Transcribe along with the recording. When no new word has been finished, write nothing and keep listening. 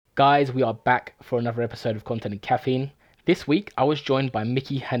Guys, we are back for another episode of Content and Caffeine. This week, I was joined by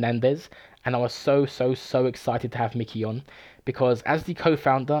Mickey Hernandez, and I was so excited to have Mickey on because, as the co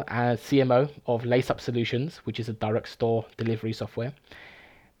founder and CMO of LaceUp Solutions, which is a direct store delivery software,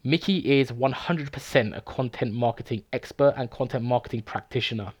 Mickey is 100% a content marketing expert and content marketing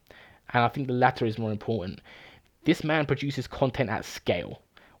practitioner. And I think the latter is more important. This man produces content at scale.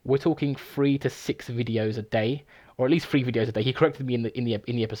 We're talking 3 to 6 videos a day, or at least 3 videos a day. He corrected me in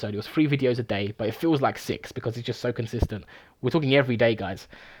the episode. It was 3 videos a day, but it feels like six because it's just so consistent. We're talking every day, guys.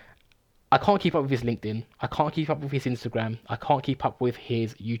 I can't keep up with his LinkedIn. I can't keep up with his Instagram. I can't keep up with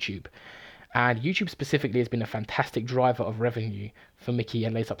his YouTube. And YouTube specifically has been a fantastic driver of revenue for Mickey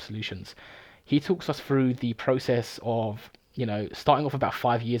and LaceUp Solutions. He talks us through the process of, starting off about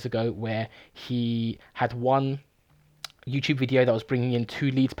 5 years ago, where he had one YouTube video that was bringing in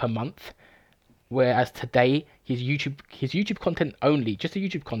 2 leads per month, whereas today his YouTube content only, just the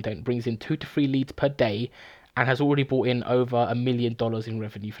YouTube content, brings in 2 to 3 leads per day, and has already brought in over $1 million in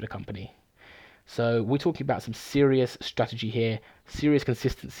revenue for the company. So we're talking about some serious strategy here, serious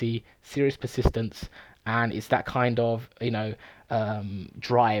consistency, serious persistence, and it's that kind of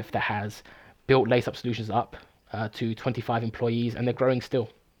drive that has built LaceUp Solutions up to 25 employees, and they're growing still.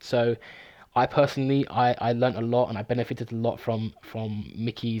 So I personally, I learned a lot and I benefited a lot from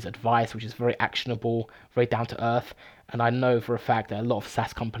Mickey's advice, which is very actionable, very down to earth. And I know for a fact that a lot of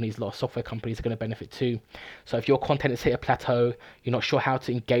SaaS companies, a lot of software companies are going to benefit too. So if your content has hit a plateau, you're not sure how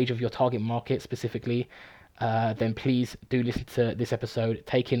to engage with your target market specifically, then please do listen to this episode.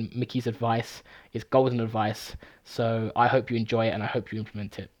 Take in Mickey's advice. It's golden advice. So I hope you enjoy it and I hope you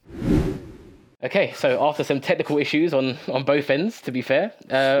implement it. Okay, so after some technical issues on both ends, to be fair,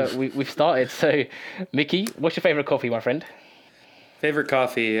 we've started. So, Mickey, what's your favorite coffee, my friend? Favorite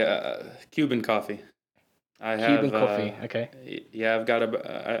coffee, Cuban coffee. I have, Cuban coffee, okay. yeah,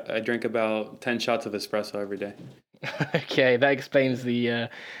 I drink about 10 shots of espresso every day. Okay, that explains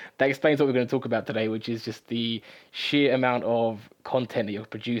what we're going to talk about today, which is just the sheer amount of content that you're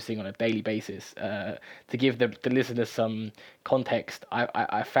producing on a daily basis. To give the listeners some context,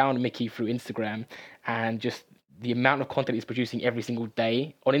 I found Mickey through Instagram, and just the amount of content he's producing every single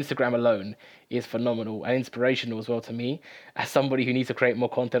day on Instagram alone is phenomenal and inspirational as well to me, as somebody who needs to create more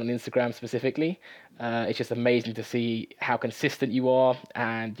content on Instagram specifically. It's just amazing to see how consistent you are,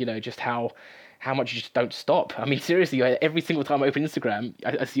 and just how much you just don't stop. I mean, seriously, every single time I open Instagram,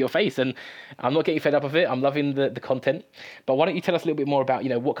 I see your face, and I'm not getting fed up of it. I'm loving the content. But why don't you tell us a little bit more about,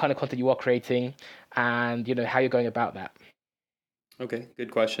 what kind of content you are creating, and, how you're going about that? Okay,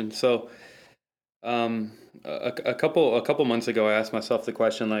 good question. So, a couple months ago, I asked myself the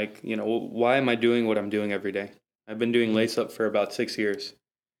question, like, why am I doing what I'm doing every day? I've been doing LaceUp for about 6 years,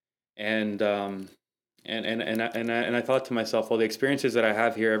 and I thought to myself, well, the experiences that I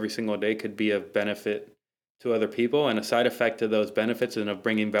have here every single day could be of benefit to other people, and a side effect of those benefits and of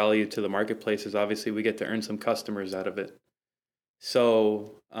bringing value to the marketplace is obviously we get to earn some customers out of it.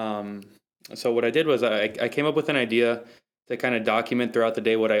 So, so what I did was I came up with an idea to kind of document throughout the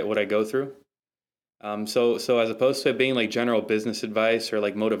day what I go through. So as opposed to it being like general business advice or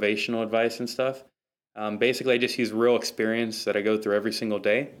like motivational advice and stuff, basically I just use real experience that I go through every single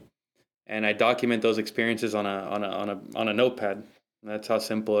day, and I document those experiences on a notepad. That's how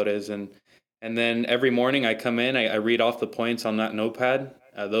simple it is. And then every morning I come in, I read off the points on that notepad.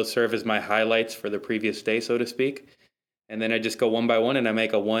 Those serve as my highlights for the previous day, so to speak. And then I just go one by one and I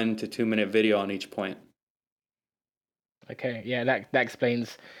make a 1 to 2 minute video on each point. Okay, yeah, that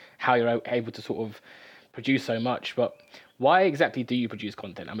explains how you're able to sort of produce so much. But why exactly do you produce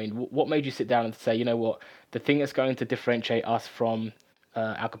content? I mean, what made you sit down and say, you know what, the thing that's going to differentiate us from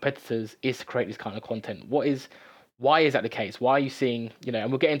our competitors is to create this kind of content? Why is that the case? Why are you seeing,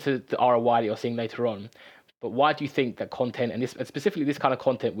 and we'll get into the ROI that you're seeing later on, but why do you think that content, and specifically this kind of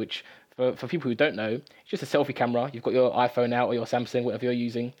content, which for people who don't know, it's just a selfie camera. You've got your iPhone out or your Samsung, whatever you're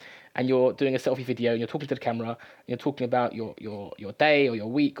using, and you're doing a selfie video and you're talking to the camera and you're talking about your day or your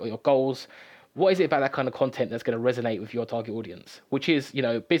week or your goals. What is it about that kind of content that's going to resonate with your target audience, which is,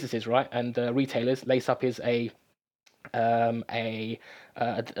 businesses, right? And retailers. LaceUp is a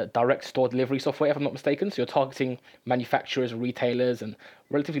direct store delivery software, if I'm not mistaken. So you're targeting manufacturers, retailers, and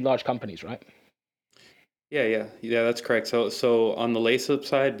relatively large companies, right? Yeah, that's correct. So on the LaceUp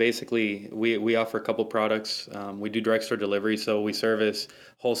side, basically we offer a couple products. We do direct store delivery, so we service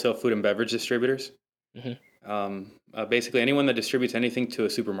wholesale food and beverage distributors. Basically anyone that distributes anything to a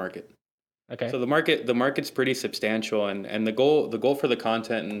supermarket. Okay. So the market's pretty substantial, and the goal for the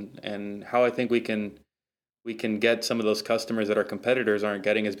content and how I think we can get some of those customers that our competitors aren't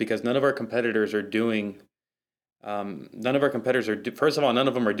getting is because none of our competitors are doing None of our competitors first of all, none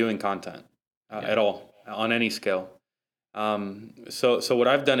of them are doing content Yeah. at all on any scale. So what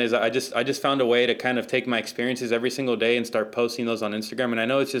I've done is I just found a way to kind of take my experiences every single day and start posting those on Instagram. And I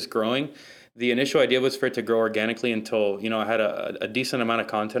know it's just growing. The initial idea was for it to grow organically until, I had a decent amount of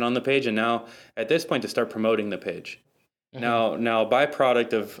content on the page. And now at this point to start promoting the page. Hmm. Now,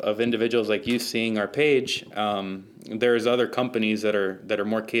 byproduct of individuals like you seeing our page, there's other companies that are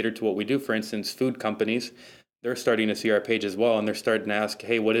more catered to what we do. For instance, food companies, they're starting to see our page as well, and they're starting to ask,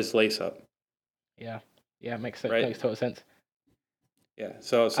 "Hey, what is Lace Up?" Yeah. Yeah. Right? Makes total sense. Yeah.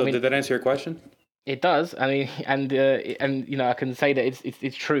 So I so mean, did that answer your question? it does. I mean, and I can say that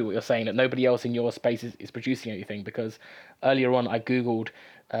it's true what you're saying, that nobody else in your space is producing anything, because earlier on I googled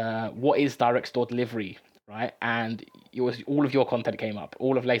what is direct store delivery, right? And it was all of your content came up,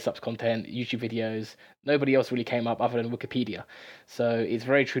 all of Lace Up's content, YouTube videos. Nobody else really came up other than Wikipedia. So it's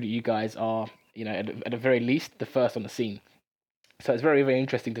very true that you guys are, at the very least, the first on the scene. So it's very, very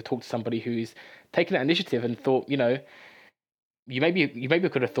interesting to talk to somebody who's taken that initiative and thought, you maybe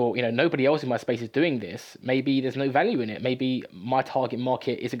could have thought, nobody else in my space is doing this. Maybe there's no value in it. Maybe my target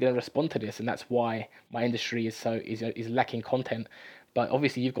market isn't going to respond to this, and that's why my industry is lacking content. But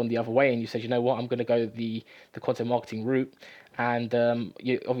obviously, you've gone the other way, and you said, you know what, I'm going to go the content marketing route, and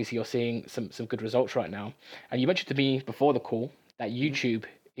obviously you're seeing some good results right now. And you mentioned to me before the call that Mhm. YouTube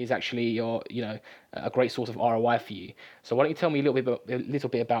is actually a great source of ROI for you. So why don't you tell me a little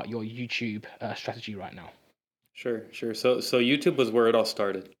bit about your YouTube strategy right now? Sure. So YouTube was where it all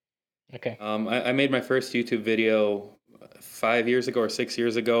started. Okay. I made my first YouTube video 5 years ago or 6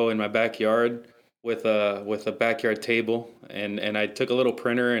 years ago in my backyard with a backyard table, and I took a little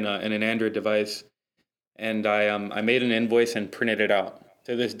printer and an Android device, and I made an invoice and printed it out.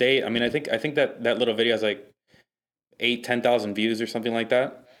 To this date, I mean, I think that little video has like 10,000 views or something like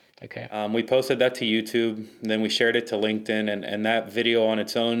that. Okay. We posted that to YouTube, then we shared it to LinkedIn, and that video on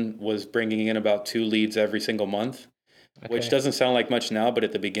its own was bringing in about 2 leads every single month, which Okay. doesn't sound like much now, but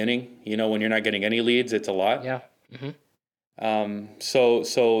at the beginning, when you're not getting any leads, it's a lot. Yeah. Hmm.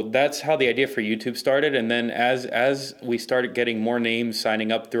 So that's how the idea for YouTube started, and then as we started getting more names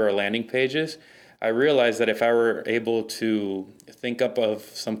signing up through our landing pages, I realized that if I were able to think up of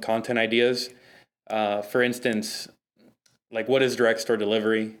some content ideas, for instance, like what is direct store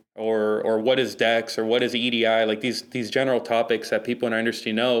delivery, or what is DEX, or what is EDI, like these general topics that people in our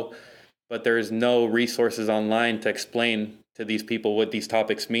industry know, but there is no resources online to explain to these people what these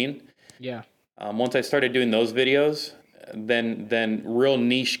topics mean. Yeah. Once I started doing those videos, then real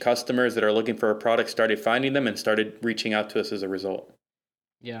niche customers that are looking for a product started finding them and started reaching out to us as a result.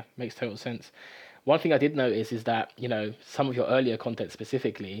 Yeah. Makes total sense. One thing I did notice is that, some of your earlier content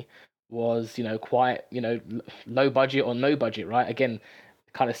specifically was, quite, low budget or no budget, right? Again,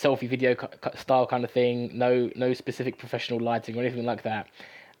 kind of selfie video style kind of thing, no specific professional lighting or anything like that.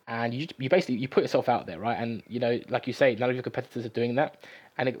 And you basically you put yourself out there, right? And like you say, none of your competitors are doing that,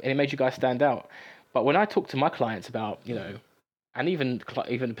 and it made you guys stand out. But when I talk to my clients about, and even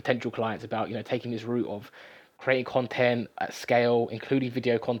potential clients about, taking this route of creating content at scale, including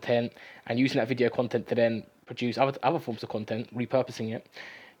video content, and using that video content to then produce other forms of content, repurposing it.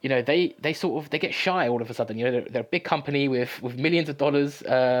 They get shy all of a sudden. They're a big company with millions of dollars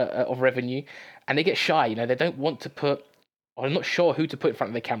of revenue, and they get shy. They don't want to put, or they're not sure who to put in front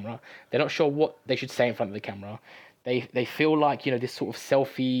of the camera. They're not sure what they should say in front of the camera. They feel like, this sort of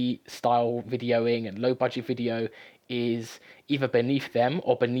selfie style videoing and low budget video is either beneath them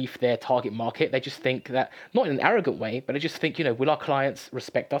or beneath their target market. They just think that, not in an arrogant way, but they just think, will our clients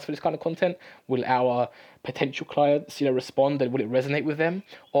respect us for this kind of content? Will our potential clients, respond, and will it resonate with them?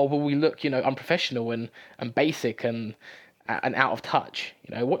 Or will we look, unprofessional and basic and out of touch?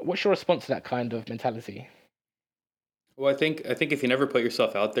 What's your response to that kind of mentality? Well, I think if you never put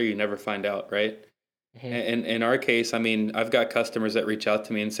yourself out there, you never find out, right? Hmm. And in our case, I mean, I've got customers that reach out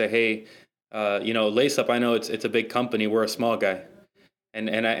to me and say, "Hey, Lace Up, I know it's a big company. We're a small guy."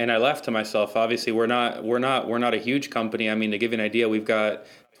 And I laugh to myself. Obviously, we're not a huge company. I mean, to give you an idea, we've got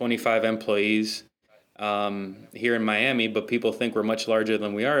 25 employees here in Miami, but people think we're much larger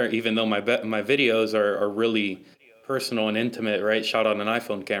than we are. Even though my videos are really personal and intimate, right? Shot on an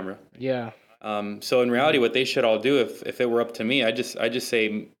iPhone camera. Yeah. So in reality, Hmm. what they should all do, if it were up to me, I just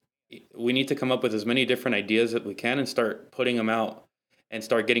say we need to come up with as many different ideas that we can and start putting them out and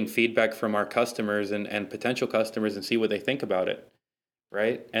start getting feedback from our customers and potential customers and see what they think about it,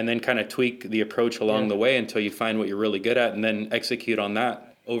 right? And then kind of tweak the approach along Yeah. the way until you find what you're really good at, and then execute on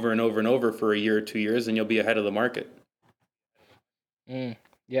that over and over and over for a year or 2 years, and you'll be ahead of the market. Mm.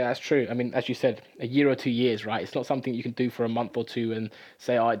 Yeah, that's true. I mean, as you said, a year or 2 years, right? It's not something you can do for a month or two and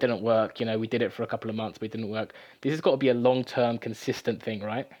say, oh, it didn't work. You know, we did it for a couple of months, but it didn't work. This has got to be a long-term, consistent thing,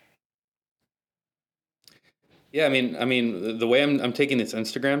 right? Yeah, I mean, the way I'm taking this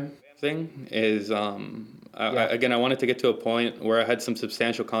Instagram thing is, Yeah. again, I wanted to get to a point where I had some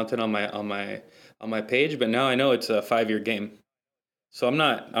substantial content on my page, but now I know it's a 5 year game, so I'm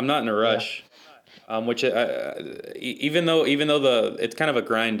not in a Yeah. rush. Which even though the it's kind of a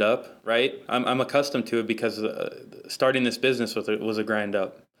grind up, right? I'm accustomed to it because starting this business was a grind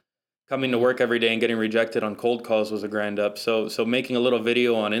up. Coming to Hmm. work every day and getting rejected on cold calls was a grind up. So making a little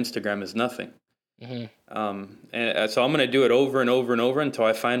video on Instagram is nothing. Hmm. And so I'm going to do it over and over and over until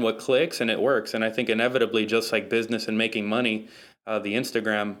I find what clicks and it works. And I think inevitably, just like business and making money, the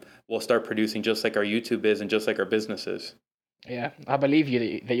Instagram will start producing just like our YouTube is and just like our business is. Yeah, I believe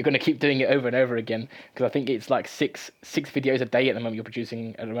you that you're going to keep doing it over and over again because I think it's like six videos a day at the moment you're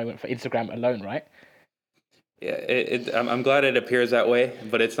producing at the moment for Instagram alone, right? Yeah, I'm glad it appears that way,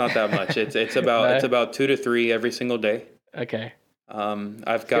 but it's not that much. It's No? about 2 to 3 every single day. Okay.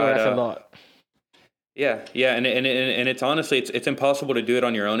 I've Still, got that's a lot. yeah, and it's honestly it's impossible to do it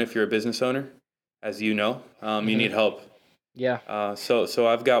on your own if you're a business owner, as you know. You Hmm. need help. Yeah. So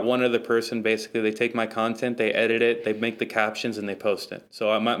I've got one other person. Basically, they take my content, they edit it, they make the captions, and they post it.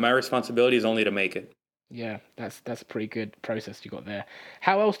 So my responsibility is only to make it. Yeah, that's a pretty good process you got there.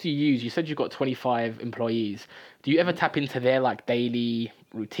 How else do you use? You said you've got 25 employees. Do you ever tap into their like daily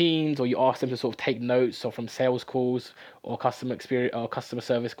routines, or you ask them to sort of take notes, or from sales calls, or customer experience, or customer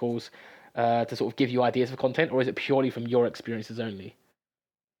service calls, to sort of give you ideas for content, or is it purely from your experiences only?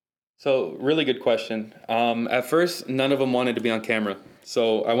 So really good question. At first, none of them wanted to be on camera.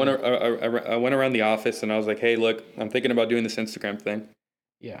 So Hmm. I went around the office and I was like, hey, look, I'm thinking about doing this Instagram thing,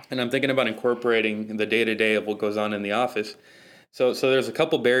 Yeah. and I'm thinking about incorporating the day to day of what goes on in the office. So there's a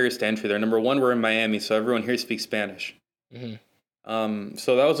couple barriers to entry there. Number one, we're in Miami, so everyone here speaks Spanish. Hmm.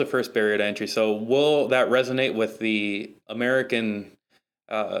 So that was the first barrier to entry. So will that resonate with the American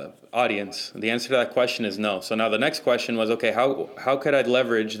audience? The answer to that question is no. So now the next question was, okay, how could I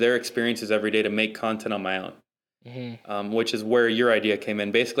leverage their experiences every day to make content on my own? Hmm. Which is where your idea came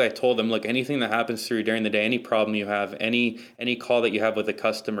in. Basically, I told them, look, anything that happens through during the day, any problem you have, any call that you have with a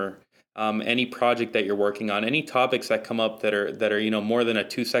customer, any project that you're working on, any topics that come up that are more than a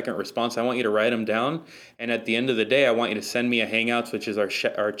 2 second response, I want you to write them down. And at the end of the day, I want you to send me a Hangouts, which is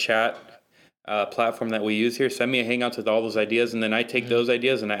our chat platform that we use here. Send me a Hangouts with all those ideas, and then I take Hmm. those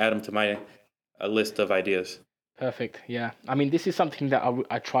ideas and I add them to my list of ideas. Perfect. Yeah. I mean, this is something that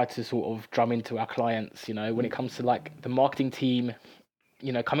I try to sort of drum into our clients, when it comes to like the marketing team,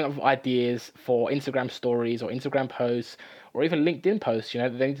 coming up with ideas for Instagram stories or Instagram posts or even LinkedIn posts,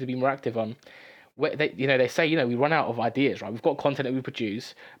 that they need to be more active on. Where they say, we run out of ideas, right? We've got content that we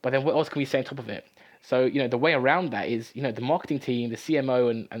produce, but then what else can we say on top of it? So, the way around that is, the marketing team, the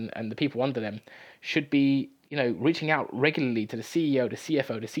CMO and the people under them should be, reaching out regularly to the CEO, the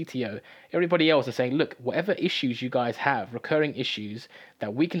CFO, the CTO, everybody else and saying, look, whatever issues you guys have, recurring issues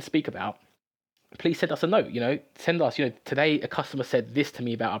that we can speak about, please send us a note. Send us, today a customer said this to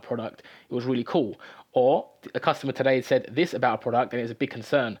me about our product, it was really cool. Or a customer today said this about our product and it was a big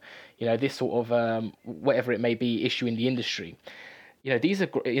concern. This sort of whatever it may be issue in the industry. These are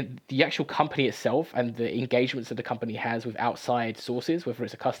the actual company itself and the engagements that the company has with outside sources, whether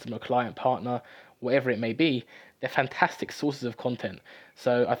it's a customer, client, partner, whatever it may be. They're fantastic sources of content.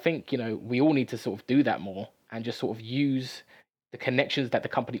 So I think we all need to sort of do that more and just sort of use the connections that the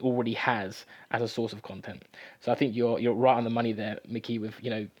company already has as a source of content. So I think you're right on the money there, Mickey, with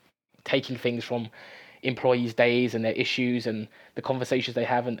taking things from employees' days and their issues and the conversations they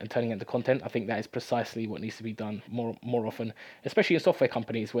have and turning it into content. I think that is precisely what needs to be done more often, especially in software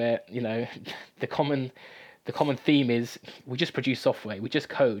companies where the common theme is we just produce software, we just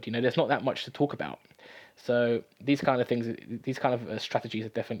code. There's not that much to talk about. So these kind of things, these kind of strategies are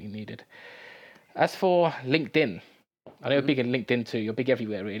definitely needed. As for LinkedIn, I know you're big Mhm. in LinkedIn too. You're big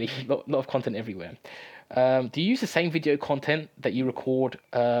everywhere, really. Lot of content everywhere. Do you use the same video content that you record,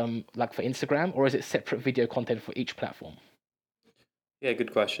 like for Instagram, or is it separate video content for each platform? Yeah,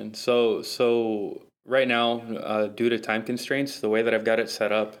 good question. So right now, due to time constraints, the way that I've got it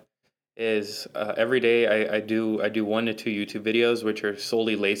set up is every day I do 1 to 2 YouTube videos, which are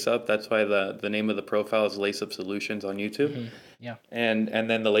solely lace up. That's why the name of the profile is Lace Up Solutions on YouTube, Hmm. Yeah. and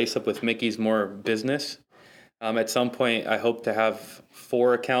then the Lace Up with Mickey's more business. At some point, I hope to have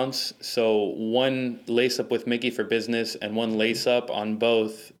 4 accounts. So one Lace Up with Mickey for business, and one Lace Up on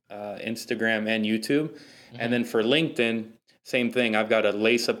both Instagram and YouTube. And Hmm. then for LinkedIn, same thing. I've got a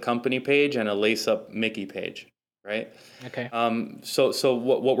Lace Up company page and a Lace Up Mickey page. right? Okay. So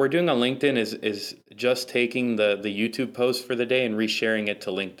what we're doing on LinkedIn is just taking the YouTube post for the day and resharing it to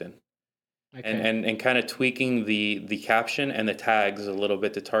LinkedIn, Okay. and kind of tweaking the caption and the tags a little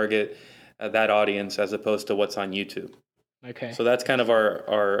bit to target that audience as opposed to what's on YouTube. Okay. So that's kind of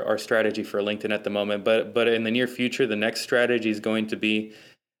our strategy for LinkedIn at the moment. But in the near future, the next strategy is going to be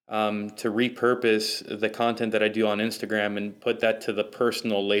to repurpose the content that I do on Instagram and put that to the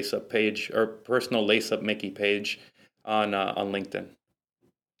personal Lace Up page or personal Lace Up Mickey page on LinkedIn.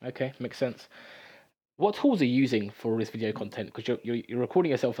 Okay. Makes sense. What tools are you using for all this video content? Because you're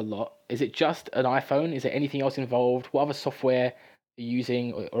recording yourself a lot. Is it just an iPhone? Is there anything else involved? What other software are you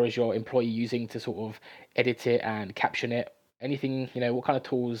using, or is your employee using to sort of edit it and caption it? Anything, what kind of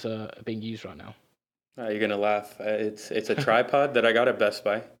tools are being used right now? You're gonna laugh. It's a tripod that I got at Best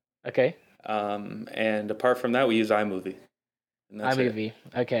Buy. Okay. And apart from that, we use iMovie, and that's it. iMovie.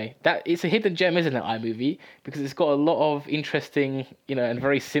 Okay. That it's a hidden gem, isn't it, iMovie? Because it's got a lot of interesting, and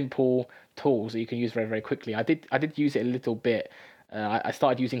very simple tools that you can use very, very quickly. I did use it a little bit. I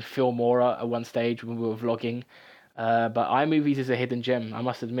started using Filmora at one stage when we were vlogging. But iMovies is a hidden gem. I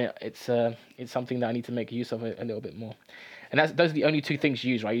must admit, it's something that I need to make use of a little bit more. And those are the only two things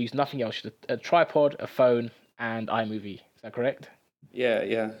you use, right? You use nothing else. Just a tripod, a phone, and iMovie. Is that correct?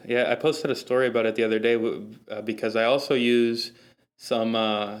 Yeah. I posted a story about it the other day because I also use some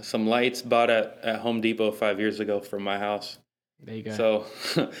lights bought at Home Depot 5 years ago for my house. There you go.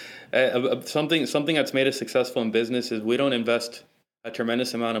 So something that's made us successful in business is we don't invest a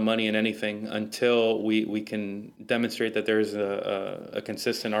tremendous amount of money in anything until we can demonstrate that there's a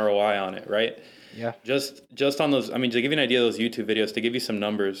consistent ROI on it, right? Yeah. Just on those, I mean, to give you an idea of those YouTube videos, to give you some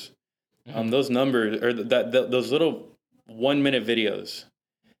numbers, Mhm. those numbers or those little 1 minute videos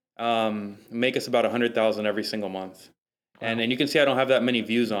make us about 100,000 every single month, Wow. and you can see I don't have that many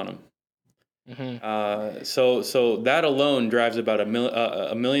views on them. Mhm. So that alone drives about a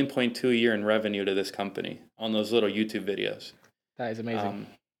million point two a year in revenue to this company on those little YouTube videos. That is amazing.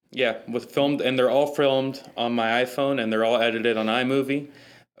 Yeah, with filmed, and they're all filmed on my iPhone, and they're all edited on iMovie.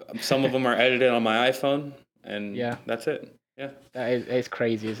 Some of them are edited on my iPhone, and Yeah. that's it. Yeah. It's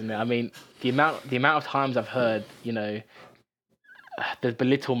crazy, isn't it? I mean, the amount of times I've heard, the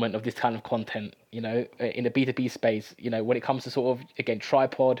belittlement of this kind of content, in the B2B space, when it comes to sort of, again,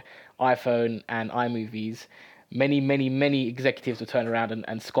 tripod, iPhone, and iMovies, many, many, many executives will turn around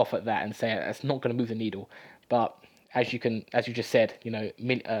and scoff at that and say that's not going to move the needle. But as you just said,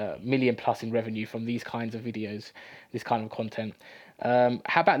 million plus in revenue from these kinds of videos, this kind of content. How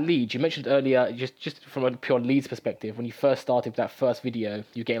about leads? You mentioned earlier, just from a pure leads perspective, when you first started with that first video,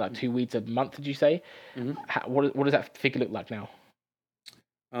 you get like 2 leads a month, did you say? hmm What does that figure look like now?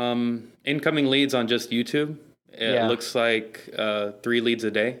 Incoming leads on just YouTube, it Yeah. looks like 3 leads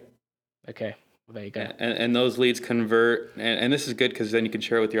a day. Okay. Well, there you go. And those leads convert, and this is good because then you can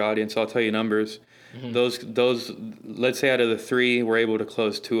share it with your audience. So I'll tell you numbers. Hmm. Those let's say out of the 3, we're able to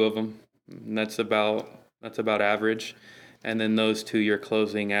close 2 of them. And that's about average. And then those 2 you're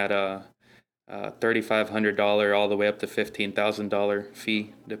closing at a $3,500 all the way up to $15,000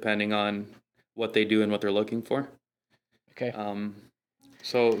 fee, depending on what they do and what they're looking for. Okay.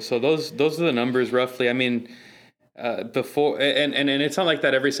 So those are the numbers roughly. I mean, before and it's not like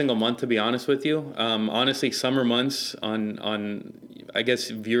that every single month, to be honest with you. Honestly, summer months on I guess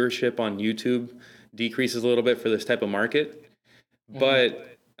viewership on YouTube decreases a little bit for this type of market, Hmm. but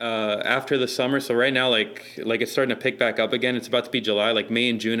after the summer, so right now like it's starting to pick back up again. It's about to be July. Like May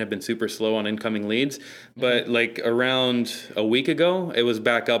and June have been super slow on incoming leads, but like around a week ago, it was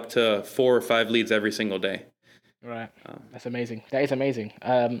back up to 4 or 5 leads every single day. Right. That's amazing. That is amazing.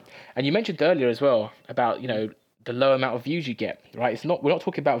 And you mentioned earlier as well about, the low amount of views you get, right? We're not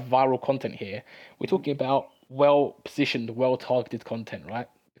talking about viral content here. We're talking about well positioned, well targeted content, right?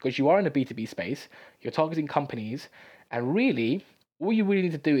 Because you are in a B2B space, you're targeting companies, and really all you really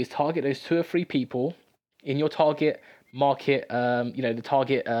need to do is target those 2 or 3 people in your target market, the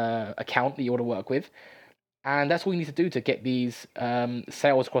target account that you want to work with. And that's all you need to do to get these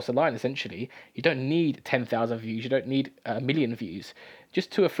sales across the line, essentially. You don't need 10,000 views. You don't need a million views.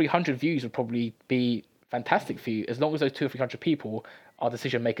 Just 200 or 300 views would probably be fantastic for you, as long as those 200 or 300 people are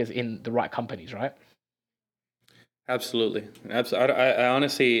decision makers in the right companies, right? Absolutely. I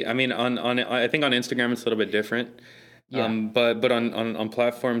honestly, I mean, I think on Instagram it's a little bit different. Yeah. But on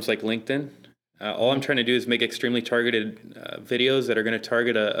platforms like LinkedIn, all I'm Hmm. trying to do is make extremely targeted videos that are going to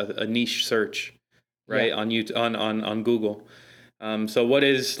target a niche search, Yeah. right? On YouTube, on Google. So what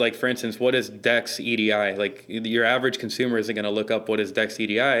is, like, for instance, what is Dex EDI? Like, your average consumer isn't going to look up what is Dex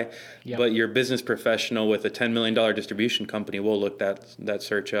EDI, Yeah, but your business professional with a $10 million distribution company will look that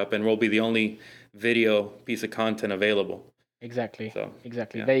search up, and will be the only video piece of content available. exactly. So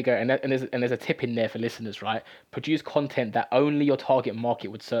Exactly. yeah. There you go. And there's a tip in there for listeners, right? Produce content that only your target market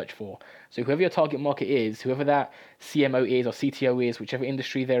would search for. So whoever your target market is, whoever that CMO is or CTO is, whichever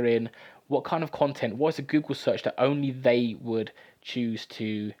industry they're in, what kind of content, what is a Google search that only they would choose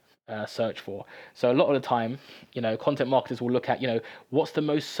to search for? So a lot of the time, content marketers will look at, what's the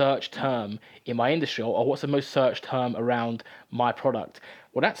most searched term in my industry, or what's the most searched term around my product.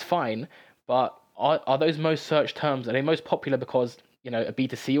 Well, that's fine, but are those most searched terms, are they most popular because a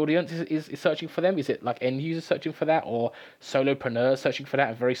B2C audience is searching for them? Is it like end users searching for that, or solopreneurs searching for that,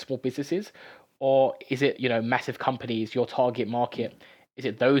 and very small businesses? Or is it, massive companies, your target market? Is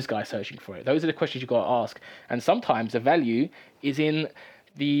it those guys searching for it? Those are the questions you've got to ask. And sometimes the value is in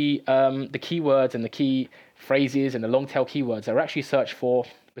the keywords and the key phrases and the long tail keywords that are actually searched for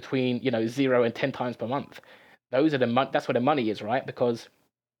between 0 and 10 times per month. That's where the money is, right? Because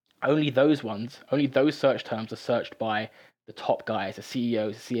only those search terms are searched by the top guys, the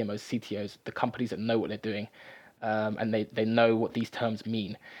CEOs, CMOs, CTOs, the companies that know what they're doing, and they know what these terms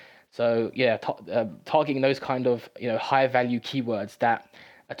mean. So yeah, targeting those kind of high value keywords that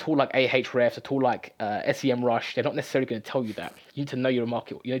a tool like Ahrefs, a tool like SEMrush, they're not necessarily going to tell you that. You need to know your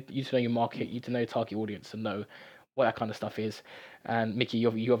market. You need to know your market. You need to know your target audience to know what that kind of stuff is. And Mickey, you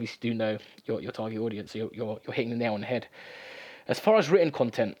obviously do know your target audience. So you're hitting the nail on the head. As far as written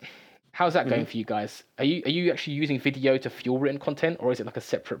content, how's that going hmm for you guys? Are you actually using video to fuel written content, or is it like a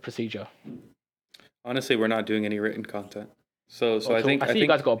separate procedure? Honestly, we're not doing any written content. So Not I at all. think I I see you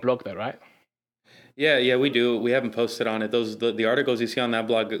guys think got a blog though, right? yeah, we do. We haven't posted on it. The articles you see on that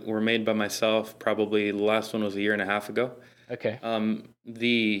blog were made by myself. Probably the last one was a year and a half ago. Okay.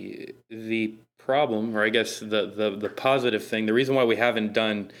 The problem, or I guess the positive thing, the reason why we haven't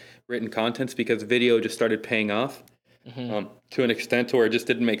done written content is because video just started paying off, Hmm. to an extent to where it just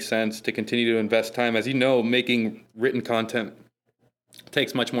didn't make sense to continue to invest time. As you know, making written content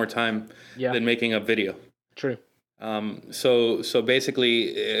takes much more time Yeah. than making a video. True. So basically,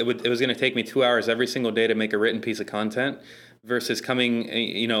 it was going to take me 2 hours every single day to make a written piece of content, versus coming,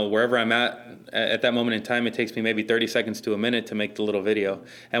 wherever I'm at that moment in time, it takes me maybe 30 seconds to a minute to make the little video.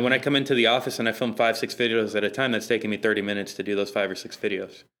 And when I Hmm. come into the office and I film 5, 6 videos at a time, that's taking me 30 minutes to do those 5 or 6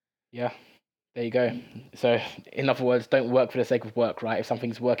 videos. Yeah. There you go. So, in other words, don't work for the sake of work, right? If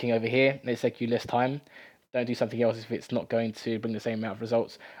something's working over here and it's taking you less time, don't do something else if it's not going to bring the same amount of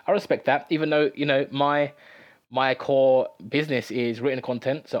results. I respect that, even though my core business is written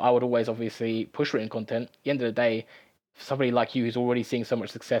content, so I would always obviously push written content. At the end of the day, for somebody like you who's already seeing so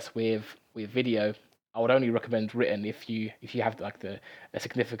much success with video, I would only recommend written if you have like a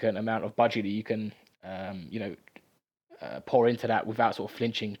significant amount of budget that you can um, you know pour into that without sort of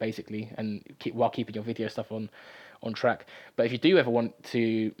flinching, basically, and while keeping your video stuff on track. But if you do ever want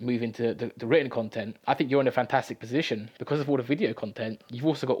to move into the written content, I think you're in a fantastic position because of all the video content. You've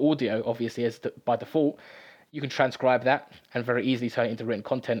also got audio, obviously, by default. You can transcribe that and very easily turn it into written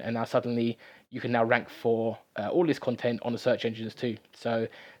content, and now suddenly you can now rank for all this content on the search engines too. So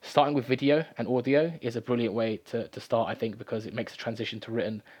starting with video and audio is a brilliant way to start, I think, because it makes the transition to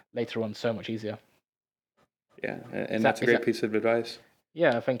written later on so much easier. Yeah, Is and that that's a is great that piece of advice.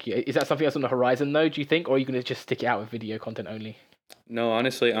 Yeah, thank you. Is that something that's on the horizon though, do you think, or are you going to just stick it out with video content only? No,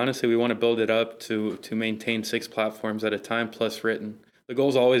 honestly, we want to build it up to maintain 6 platforms at a time plus written. The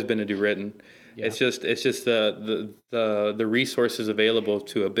goal's always been to do written. Yeah. It's just the resources available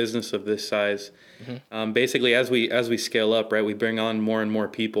to a business of this size. Hmm. Basically, as we scale up, right, we bring on more and more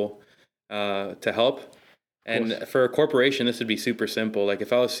people to help. Of course. And for a corporation, this would be super simple. Like,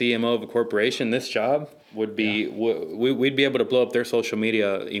 if I was CMO of a corporation, this job would Yeah. be we'd be able to blow up their social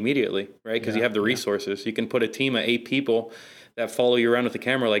media immediately, right? Because you Yeah. have the Yeah. resources. You can put a team of 8 people that follow you around with a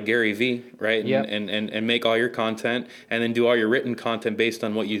camera, like Gary Vee, right? And, Yep. and and and make all your content, and then do all your written content based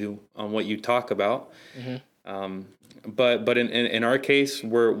on what you talk about. Hmm. Um, but in our case,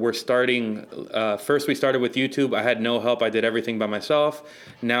 we're starting. First, we started with YouTube. I had no help. I did everything by myself.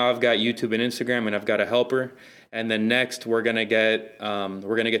 Now I've got YouTube and Instagram, and I've got a helper. And then next, we're gonna get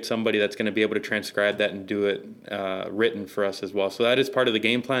somebody that's gonna be able to transcribe that and do it written for us as well. So that is part of the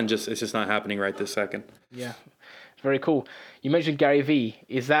game plan. It's just not happening right this second. Yeah. Very cool. You mentioned Gary Vee.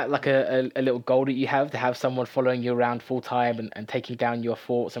 Is that like a little goal that you have to have someone following you around full time and taking down your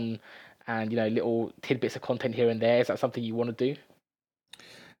thoughts and little tidbits of content here and there? Is that something you want to do?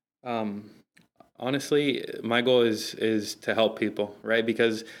 Um, Honestly, my goal is to help people, right?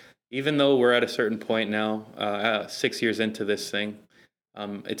 Because even though we're at a certain point now, 6 years into this thing,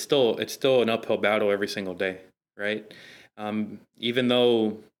 it's still an uphill battle every single day, right? Even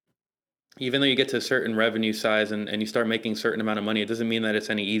though you get to a certain revenue size and you start making a certain amount of money, it doesn't mean that it's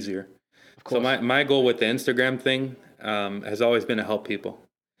any easier. Of So course. my goal with the Instagram thing has always been to help people.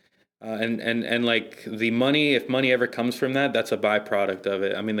 And like the money, if money ever comes from that, that's a byproduct of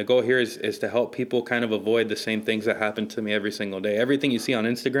it. I mean, the goal here is to help people kind of avoid the same things that happen to me every single day. Everything you see on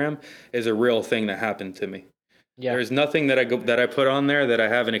Instagram is a real thing that happened to me. Yeah. There's nothing that I put on there that I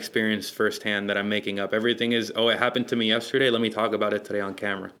haven't experienced firsthand that I'm making up. Everything is, oh, it happened to me yesterday. Let me talk about it today on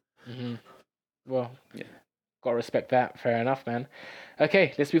camera. Hmm. Well, Yeah. gotta respect that. Fair enough, man.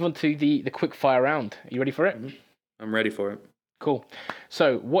 Okay, let's move on to the quick fire round. You ready for it? Mhm. I'm ready for it. Cool.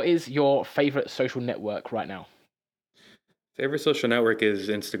 So, what is your favorite social network right now? Favorite social network is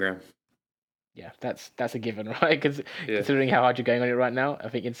Instagram. Yeah, that's a given, right? Because Yeah. considering how hard you're going on it right now, I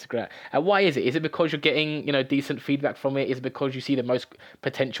think Instagram. And why is it? Is it because you're getting decent feedback from it? Is it because you see the most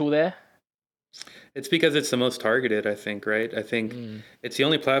potential there? It's because it's the most targeted, I think, right? I think Mm, it's the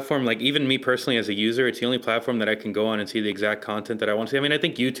only platform, like even me personally as a user, it's the only platform that I can go on and see the exact content that I want to see. I mean, I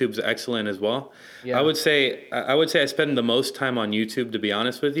think YouTube's excellent as well. yeah. I would say I spend the most time on YouTube, to be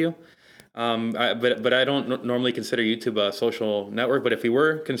honest with you. But I don't normally consider YouTube a social network. But if we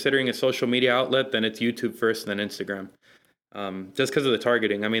were considering a social media outlet, then it's YouTube first, then Instagram. Just because of the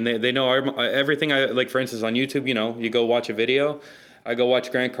targeting. I mean, they know everything. I like, for instance, on YouTube, you go watch a video. I go watch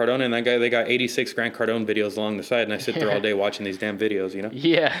Grant Cardone, and they got 86 Grant Cardone videos along the side, and I sit there all day watching these damn videos.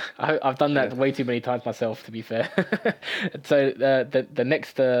 Yeah, I've done Yeah. that way too many times myself, to be fair. So the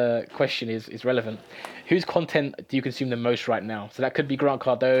next question is relevant. Whose content do you consume the most right now? So that could be Grant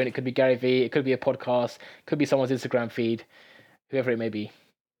Cardone, it could be Gary Vee, it could be a podcast, it could be someone's Instagram feed, whoever it may be.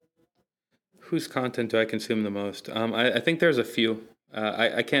 Whose content do I consume the most? I think there's a few.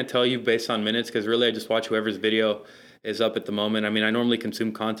 I can't tell you based on minutes because really I just watch whoever's video is up at the moment. I mean, I normally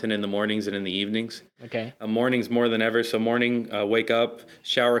consume content in the mornings and in the evenings. Okay. Mornings more than ever. So morning, wake up,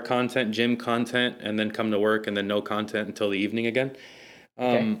 shower content, gym content, and then come to work, and then no content until the evening again.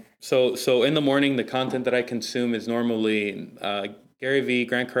 Okay. So in the morning, the content that I consume is normally Gary Vee,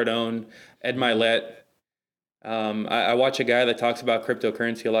 Grant Cardone, Ed Hmm. Milet. I watch a guy that talks about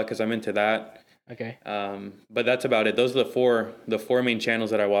cryptocurrency a lot because I'm into that. Okay. But that's about it. Those are the four main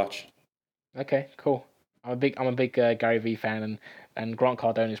channels that I watch. Okay. Cool. I'm a big Gary Vee fan, and Grant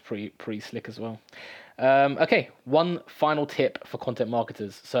Cardone is pretty slick as well. Okay, one final tip for content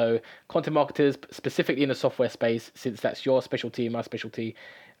marketers. So, content marketers, specifically in the software space, since that's your specialty, my specialty,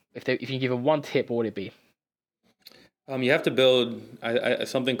 if you can give them one tip, what would it be? You have to build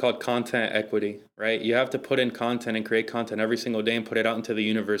something called content equity, right? You have to put in content and create content every single day and put it out into the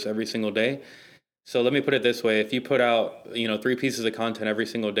universe every single day. So let me put it this way: if you put out, 3 pieces of content every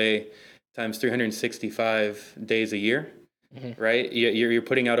single day, times 365 days a year, Hmm. right? You're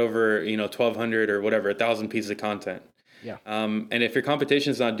putting out over 1,200 or whatever, 1,000 pieces of content. Yeah. And if your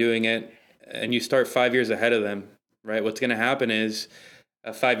competition's not doing it, and you start 5 years ahead of them, right? What's going to happen is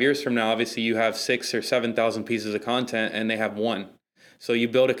 5 years from now, obviously you have 6 or 7 thousand pieces of content, and they have one. So you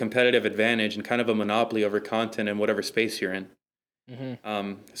build a competitive advantage and kind of a monopoly over content in whatever space you're in.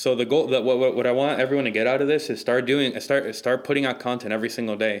 Hmm. So the goal that what I want everyone to get out of this is start putting out content every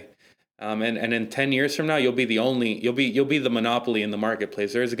single day. And in 10 years from now, you'll be the monopoly in the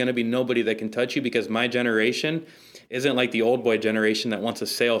marketplace. There's going to be nobody that can touch you because my generation isn't like the old boy generation that wants a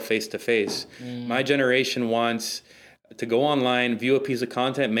sale face to face. My Mm, generation wants to go online, view a piece of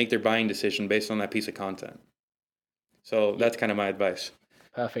content, make their buying decision based on that piece of content. So yeah, that's kind of my advice.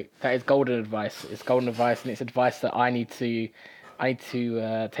 perfect. That is golden advice. It's golden advice, and it's advice that I need to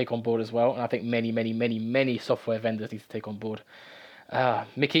take on board as well. And I think many, many, many, many software vendors need to take on board.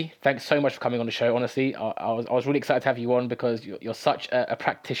 Mickey, thanks so much for coming on the show. Honestly, I was really excited to have you on because you're such a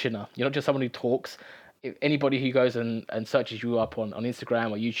practitioner. You're not just someone who talks. If anybody who goes and searches you up on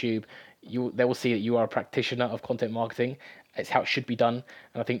Instagram or YouTube, they will see that you are a practitioner of content marketing. It's how it should be done,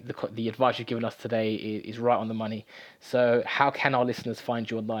 and I think the advice you've given us today is right on the money. So, how can our listeners find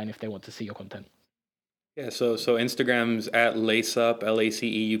you online if they want to see your content? Yeah, so Instagram's at Laceup,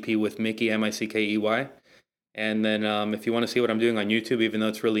 Laceup with Mickey, Mickey. And then if you want to see what I'm doing on YouTube, even though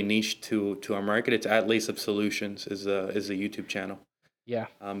it's really niche to our market, it's at Laceup Solutions is the YouTube channel. Yeah,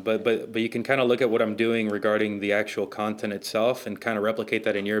 But you can kind of look at what I'm doing regarding the actual content itself and kind of replicate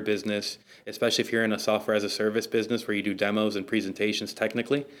that in your business, especially if you're in a software as a service business where you do demos and presentations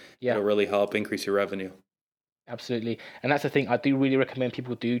technically. yeah. It'll really help increase your revenue. Absolutely, and that's the thing. I do really recommend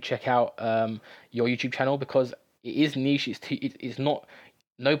people do check out your YouTube channel because it is niche. It's not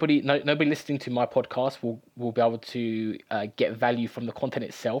nobody listening to my podcast will be able to get value from the content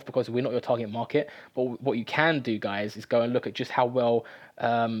itself, because we're not your target market. But what you can do, guys, is go and look at just how well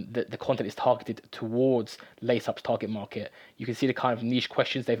the content is targeted towards LaceUp's target market. You can see the kind of niche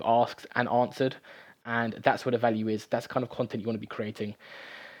questions they've asked and answered, and that's where the value is. That's the kind of content you want to be creating.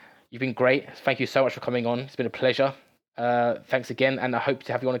 You've been great. Thank you so much for coming on. It's been a pleasure. Thanks again, and I hope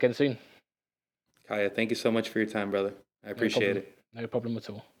to have you on again soon. Kaya, thank you so much for your time, brother. I appreciate it. No problem at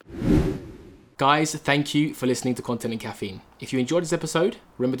all. Guys, thank you for listening to Content and Caffeine. If you enjoyed this episode,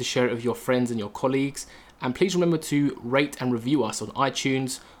 remember to share it with your friends and your colleagues. And please remember to rate and review us on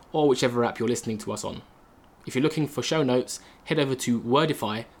iTunes or whichever app you're listening to us on. If you're looking for show notes, head over to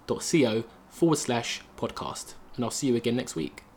wordify.co/podcast. And I'll see you again next week.